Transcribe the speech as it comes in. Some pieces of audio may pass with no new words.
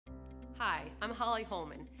Hi, I'm Holly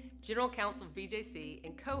Hollman, General Counsel of BJC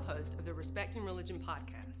and co-host of the Respecting Religion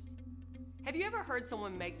podcast. Have you ever heard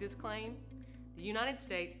someone make this claim? The United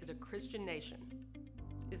States is a Christian nation.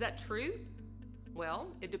 Is that true? Well,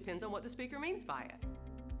 it depends on what the speaker means by it.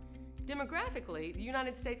 Demographically, the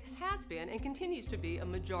United States has been and continues to be a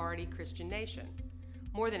majority Christian nation.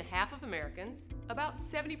 More than half of Americans, about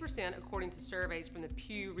 70% according to surveys from the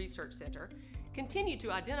Pew Research Center, continue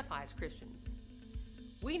to identify as Christians.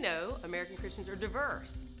 We know American Christians are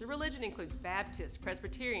diverse. The religion includes Baptists,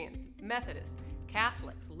 Presbyterians, Methodists,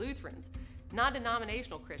 Catholics, Lutherans,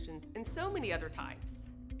 non-denominational Christians, and so many other types.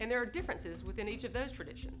 And there are differences within each of those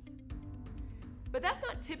traditions. But that's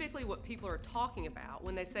not typically what people are talking about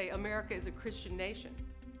when they say America is a Christian nation.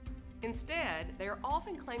 Instead, they are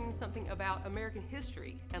often claiming something about American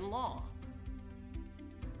history and law.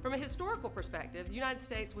 From a historical perspective, the United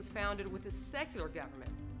States was founded with a secular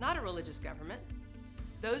government, not a religious government.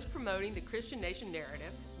 Those promoting the Christian nation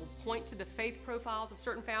narrative will point to the faith profiles of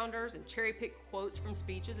certain founders and cherry-pick quotes from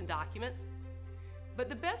speeches and documents. But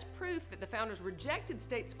the best proof that the founders rejected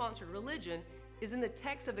state-sponsored religion is in the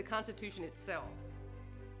text of the Constitution itself.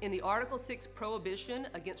 In the Article 6 prohibition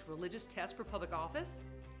against religious tests for public office,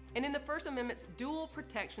 and in the First Amendment's dual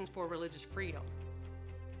protections for religious freedom.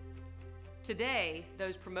 Today,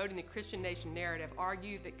 those promoting the Christian nation narrative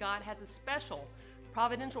argue that God has a special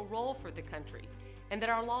providential role for the country and that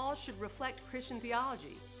our laws should reflect Christian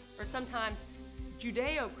theology, or sometimes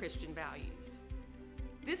Judeo-Christian values.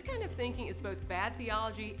 This kind of thinking is both bad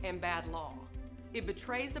theology and bad law. It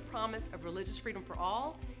betrays the promise of religious freedom for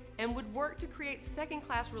all and would work to create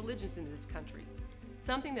second-class religions in this country,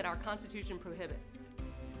 something that our Constitution prohibits.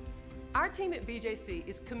 Our team at BJC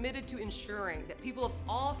is committed to ensuring that people of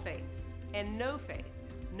all faiths and no faith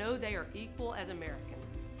know they are equal as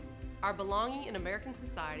Americans. Our belonging in American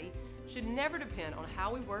society should never depend on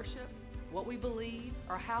how we worship, what we believe,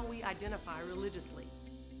 or how we identify religiously.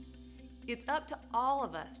 It's up to all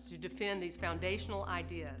of us to defend these foundational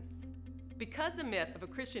ideas. Because the myth of a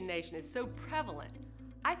Christian nation is so prevalent,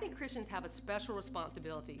 I think Christians have a special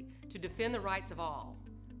responsibility to defend the rights of all,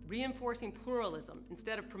 reinforcing pluralism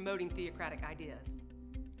instead of promoting theocratic ideas.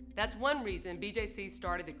 That's one reason BJC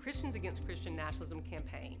started the Christians Against Christian Nationalism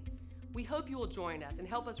campaign. We hope you will join us and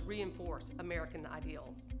help us reinforce American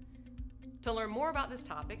ideals. To learn more about this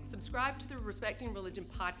topic, subscribe to the Respecting Religion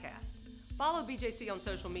podcast, follow BJC on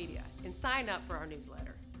social media, and sign up for our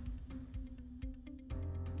newsletter.